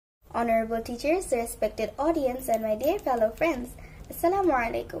honorable teachers, respected audience, and my dear fellow friends. Assalamu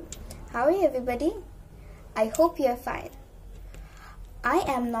alaikum. How are you everybody? I hope you are fine. I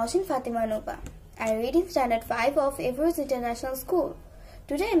am Naushin Fatima Nuba. I read in Standard 5 of Everest International School.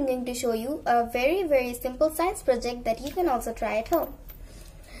 Today I am going to show you a very simple science project that you can also try at home.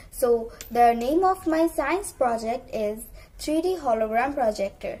 So the name of my science project is 3D hologram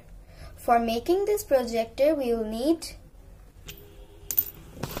projector. For making this projector we will need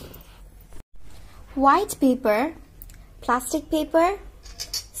white paper, plastic paper,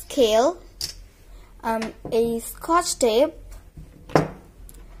 scale, a scotch tape,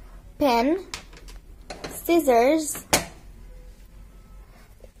 pen, scissors,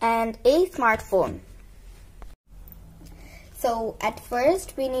 and a smartphone. So at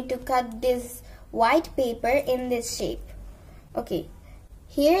first we need to cut this white paper in this shape. Okay,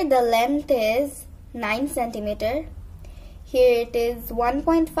 here the length is 9 cm, here it is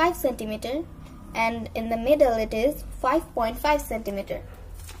 1.5 cm, and in the middle it is 5.5 cm.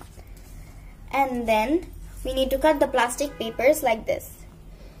 And then we need to cut the plastic papers like this.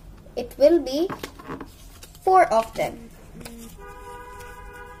 It will be 4 of them.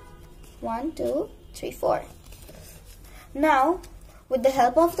 1, 2, 3, 4. Now, with the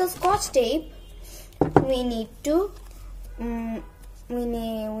help of the scotch tape, we need to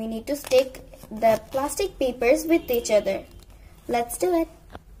stick the plastic papers with each other. Let's do it.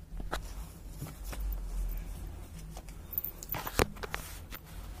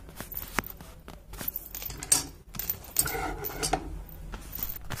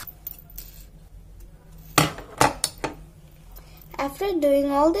 After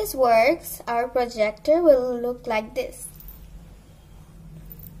doing all these works, our projector will look like this.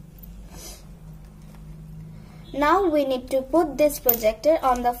 Now we need to put this projector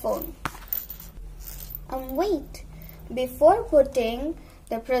on the phone. Wait, before putting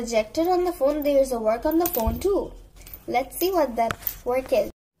the projector on the phone, there is a work on the phone too. Let's see what that work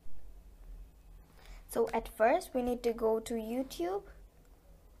is. So at first we need to go to YouTube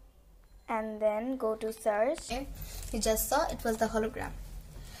and then go to search. You just saw it was the hologram.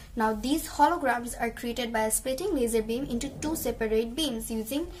 Now these holograms are created by a splitting laser beam into 2 separate beams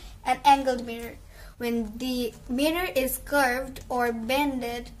using an angled mirror. When the mirror is curved or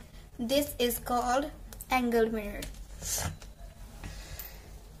bended, this is called angled mirror.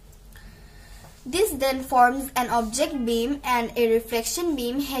 This then forms an object beam and a reflection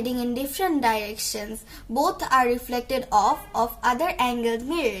beam heading in different directions. Both are reflected off of other angled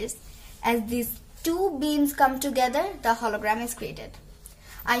mirrors. As these 2 beams come together, the hologram is created.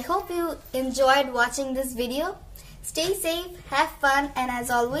 I hope you enjoyed watching this video. Stay safe, have fun, and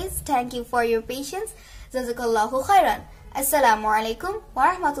as always, thank you for your patience. Jazakallahu khairan. Assalamu alaikum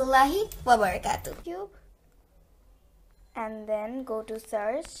wa rahmatullahi wa barakatuh. And then go to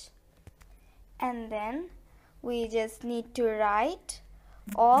search. And then we just need to write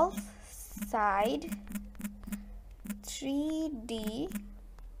all side 3D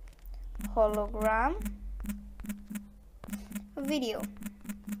hologram video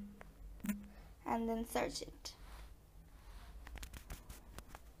and then search it.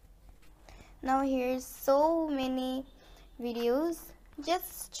 Now here's so many videos,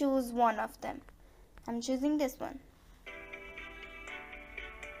 just choose one of them. I'm choosing this one.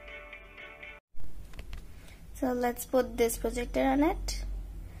 So let's put this projector on it.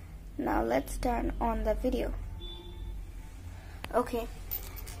 Now let's turn on the video. Okay,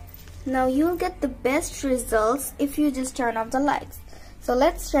 now you'll get the best results if you just turn off the lights. So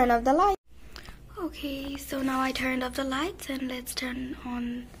let's turn off the lights. Okay, so now I turned off the lights and let's turn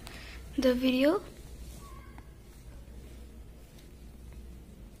on the video.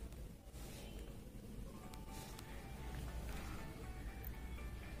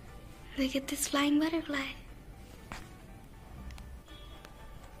 Look at this flying butterfly.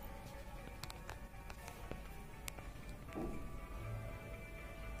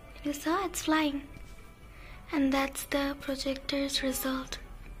 You saw it's flying, and that's the projector's result.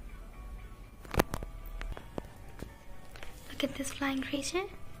 Look at this flying creature.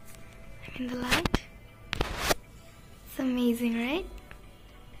 I'm in the light. It's amazing, right?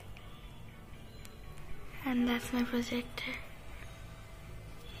 And that's my projector.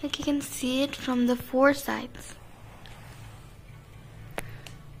 Look, you can see it from the 4 sides.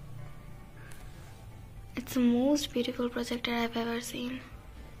 It's the most beautiful projector I've ever seen.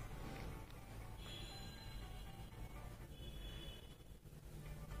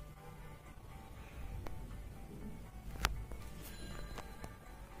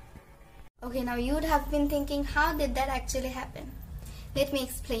 Okay, now you would have been thinking, how did that actually happen? Let me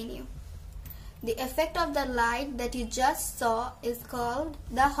explain you. The effect of the light that you just saw is called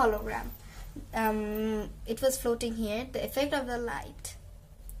the hologram. It was floating here. The effect of the light.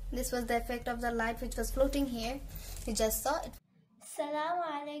 This was the effect of the light which was floating here. You just saw it. Assalamu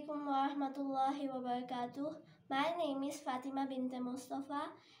alaikum wa rahmatullahi wa barakatuh. My name is Fatima bint Mustafa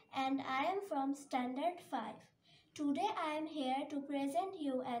and I am from Standard 5. Today I am here to present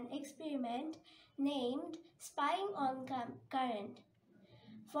you an experiment named Spying on Current.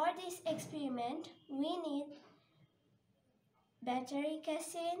 For this experiment, we need battery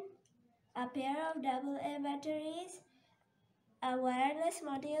casing, a pair of AA batteries, a wireless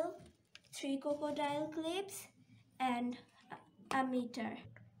module, 3 crocodile clips, and a meter.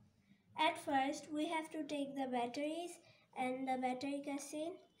 At first, we have to take the batteries and the battery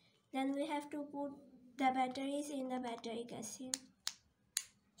casing. Then we have to put the batteries in the battery casing.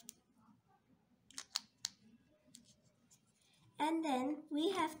 And then we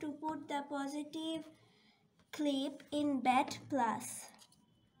have to put the positive clip in BAT plus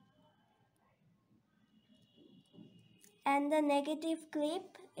and the negative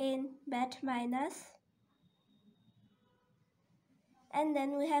clip in BAT minus. And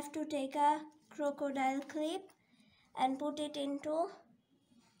then we have to take a crocodile clip and put it into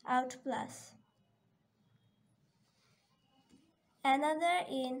out plus. Another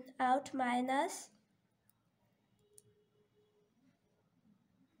in out minus.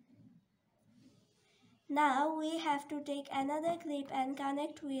 Now we have to take another clip and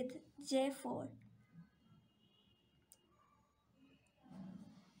connect with J4.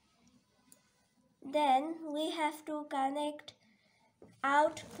 Then we have to connect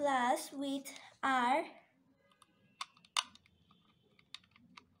out plus with R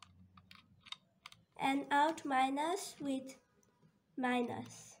and out minus with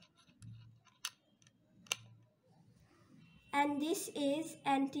minus. And this is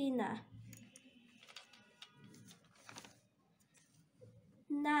antenna.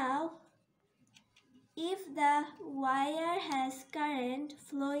 Now, if the wire has current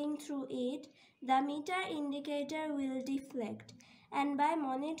flowing through it, the meter indicator will deflect, and by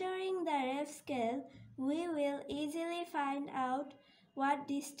monitoring the ref scale, we will easily find out what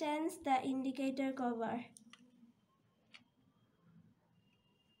distance the indicator covers.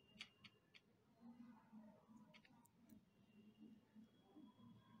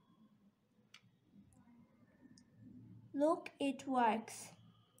 Look, it works.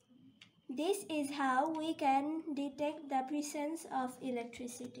 This is how we can detect the presence of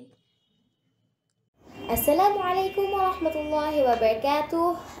electricity. Assalamu alaikum wa rahmatullahi wa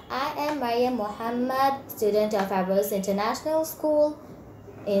barakatuh. I am Maryam Muhammad, student of Abbas International School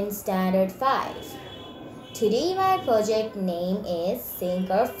in Standard 5. Today my project name is Sink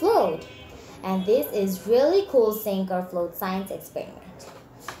or Float, and this is really cool sink or float science experiment.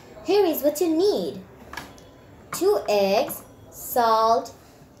 Here is what you need: 2 eggs, salt,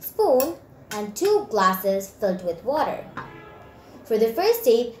 spoon, and 2 glasses filled with water. For the first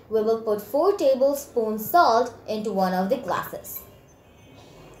step, we will put 4 tablespoons salt into one of the glasses.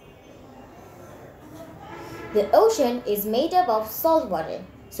 The ocean is made up of salt water,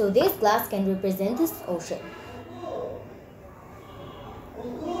 so this glass can represent this ocean.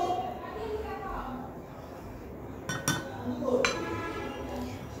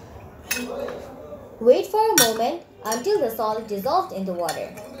 Wait for a moment until the salt dissolved in the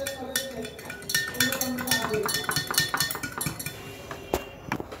water.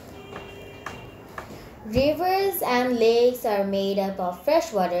 Rivers and lakes are made up of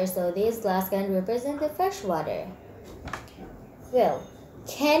fresh water, so this glass can represent the fresh water. Well,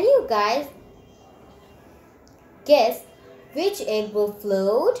 can you guys guess which egg will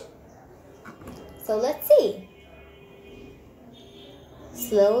float? So let's see.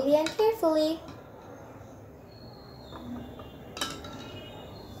 Slowly and carefully.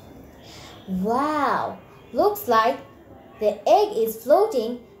 Wow! Looks like the egg is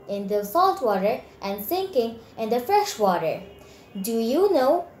floating in the salt water and sinking in the fresh water. Do you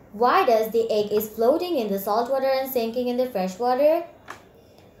know why does the egg is floating in the salt water and sinking in the fresh water?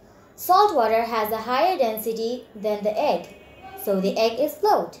 Salt water has a higher density than the egg, so the egg is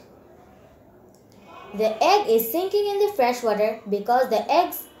float. The egg is sinking in the fresh water because the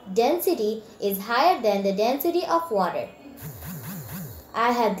egg's density is higher than the density of water.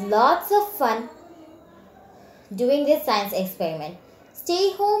 I had lots of fun doing this science experiment.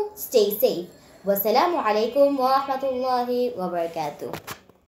 Stay home, stay safe. Wassalamu alaikum wa rahmatullahi wa barakatuh.